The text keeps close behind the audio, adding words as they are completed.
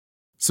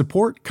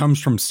Support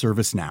comes from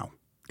ServiceNow,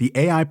 the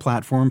AI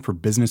platform for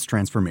business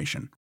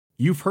transformation.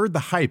 You've heard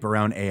the hype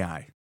around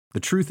AI. The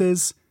truth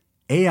is,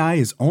 AI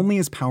is only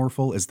as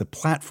powerful as the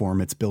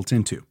platform it's built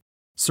into.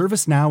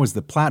 ServiceNow is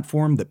the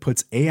platform that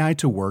puts AI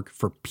to work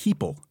for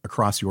people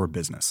across your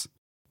business,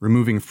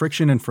 removing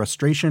friction and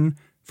frustration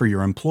for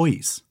your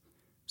employees,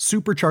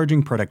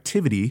 supercharging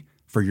productivity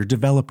for your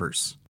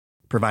developers,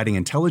 providing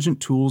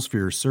intelligent tools for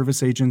your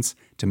service agents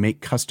to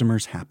make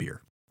customers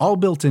happier. All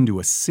built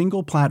into a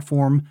single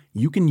platform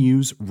you can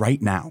use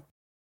right now.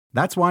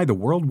 That's why the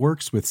world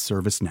works with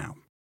ServiceNow.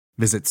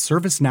 Visit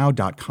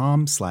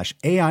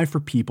servicenow.com/AI for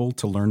people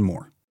to learn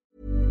more.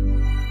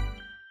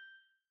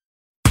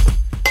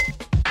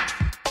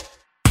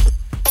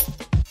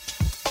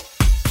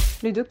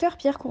 Le docteur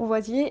Pierre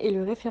Courvoisier est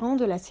le référent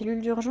de la cellule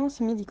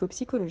d'urgence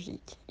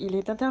médico-psychologique. Il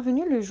est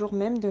intervenu le jour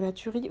même de la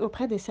tuerie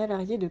auprès des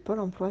salariés de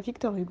Pôle emploi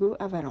Victor Hugo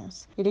à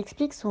Valence. Il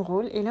explique son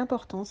rôle et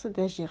l'importance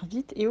d'agir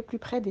vite et au plus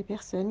près des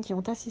personnes qui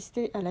ont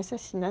assisté à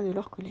l'assassinat de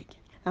leurs collègues.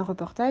 Un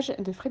reportage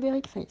de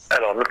Frédéric Feiss.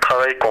 Alors notre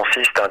travail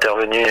consiste à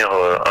intervenir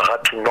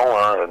rapidement,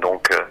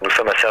 nous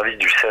sommes à service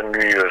du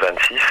SAMU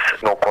 26,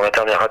 donc on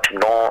intervient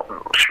rapidement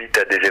suite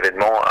à des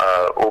événements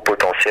à haut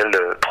potentiel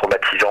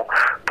traumatisant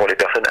pour les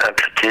personnes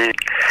impliquées,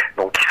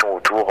 donc qui sont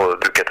autour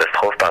de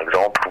catastrophes par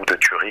exemple ou de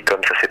tueries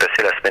comme ça s'est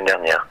passé la semaine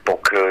dernière.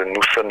 Donc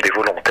nous sommes des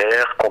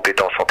volontaires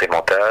compétents en santé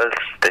mentale,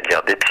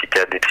 c'est-à-dire des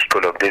psychiatres, des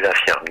psychologues, des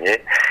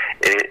infirmiers,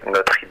 et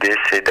notre idée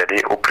c'est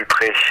d'aller au plus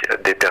près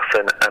des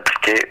personnes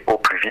impliquées au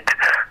plus vite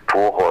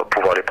pour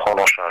pouvoir les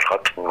prendre en charge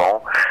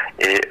rapidement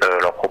et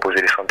leur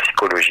proposer des soins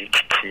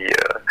psychologiques qui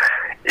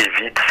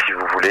évitent, si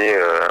vous voulez,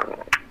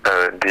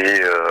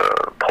 des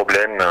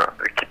problèmes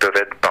qui peuvent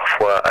être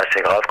parfois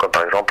assez graves, comme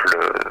par exemple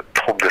le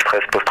trouble de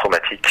stress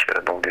post-traumatique,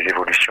 donc des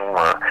évolutions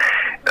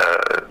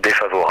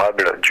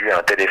défavorables dues à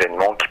un tel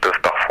événement qui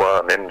peuvent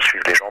parfois même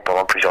suivre les gens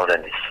pendant plusieurs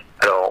années.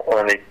 Alors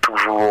on est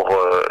toujours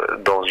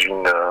dans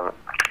une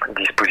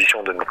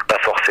disposition de ne pas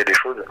forcer les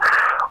choses.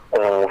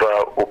 On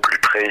va au plus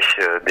près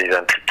des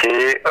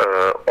impliqués,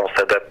 on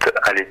s'adapte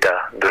à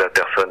l'état de la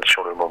personne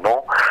sur le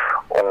moment,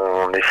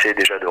 on essaie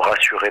déjà de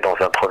rassurer dans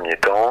un premier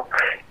temps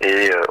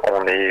et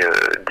on est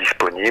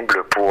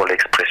disponible pour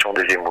l'expression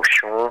des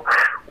émotions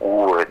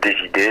ou des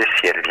idées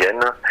si elles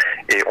viennent,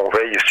 et on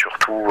veille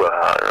surtout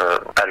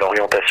à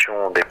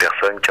l'orientation des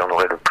personnes qui en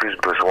auraient le plus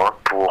besoin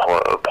pour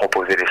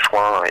proposer les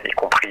soins, y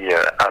compris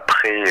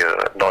après,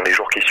 dans les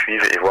jours qui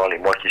suivent et voire les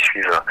mois qui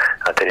suivent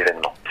un tel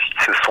événement.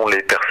 Ce sont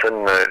les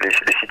personnes, les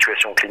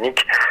situations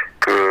cliniques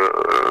que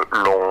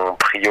l'on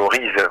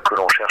priorise, que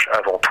l'on cherche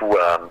avant tout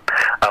à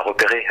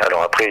repérer.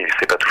 Alors après,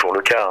 c'est pas toujours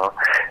le cas,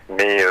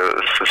 mais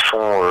ce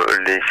sont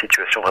les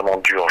situations vraiment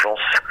d'urgence,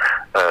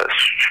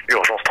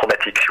 urgence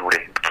traumatique si vous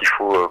voulez, qu'il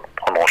faut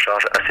prendre en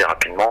charge assez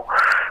rapidement,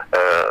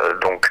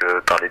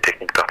 par des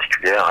techniques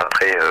particulières.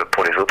 Après,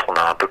 pour les autres, on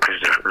a un peu plus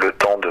le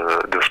temps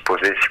de se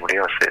poser, si vous voulez,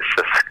 ça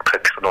se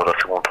traite plutôt dans un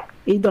second temps.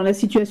 Et dans la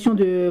situation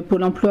de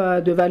Pôle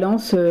emploi de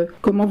Valence,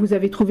 comment vous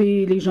avez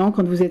trouvé les gens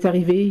quand vous êtes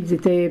arrivés? Ils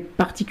étaient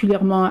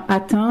particulièrement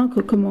atteints?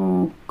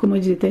 Comment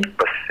ils étaient?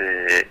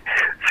 C'est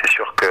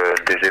sûr que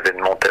des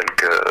événements tels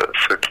que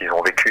ceux qu'ils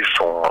ont vécus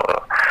sont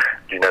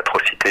d'une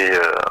atrocité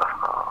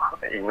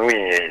inouïe,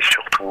 et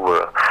surtout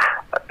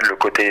le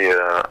côté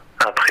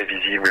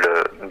imprévisible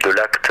de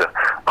l'acte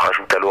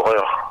rajoute à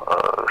l'horreur.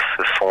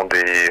 Ce sont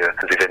des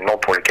événements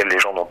pour lesquels les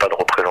gens n'ont pas de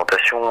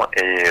représentation,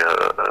 et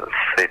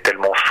c'est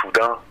tellement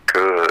soudain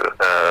que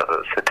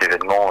cet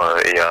événement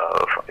est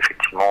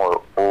effectivement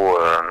haut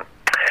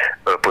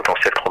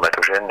potentiel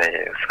traumatogène,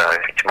 et ça a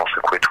effectivement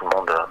secoué tout le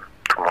monde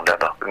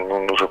là-bas.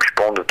 Nous nous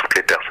occupons de toutes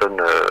les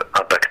personnes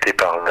impactées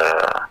par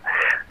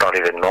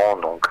l'événement,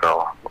 donc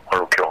en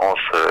l'occurrence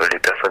les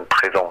personnes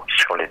présentes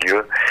sur les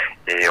lieux,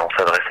 et on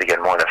s'adresse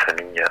également à la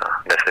famille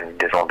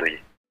des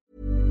endeuillés.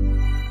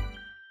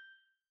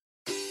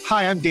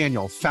 Hi, I'm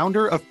Daniel,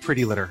 founder of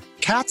Pretty Litter.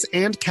 Cats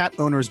and cat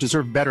owners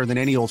deserve better than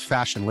any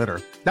old-fashioned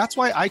litter. That's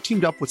why I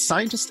teamed up with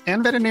scientists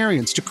and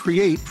veterinarians to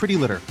create Pretty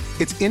Litter.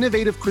 Its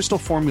innovative crystal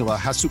formula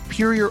has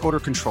superior odor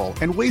control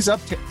and weighs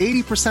up to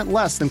 80%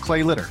 less than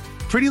clay litter.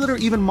 Pretty Litter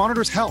even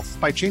monitors health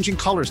by changing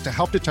colors to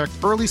help detect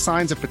early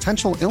signs of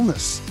potential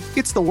illness.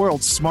 It's the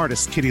world's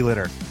smartest kitty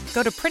litter.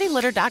 Go to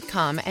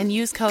prettylitter.com and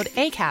use code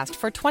ACAST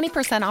for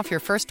 20% off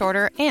your first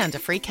order and a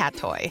free cat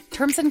toy.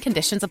 Terms and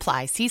conditions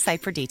apply. See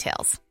site for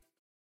details.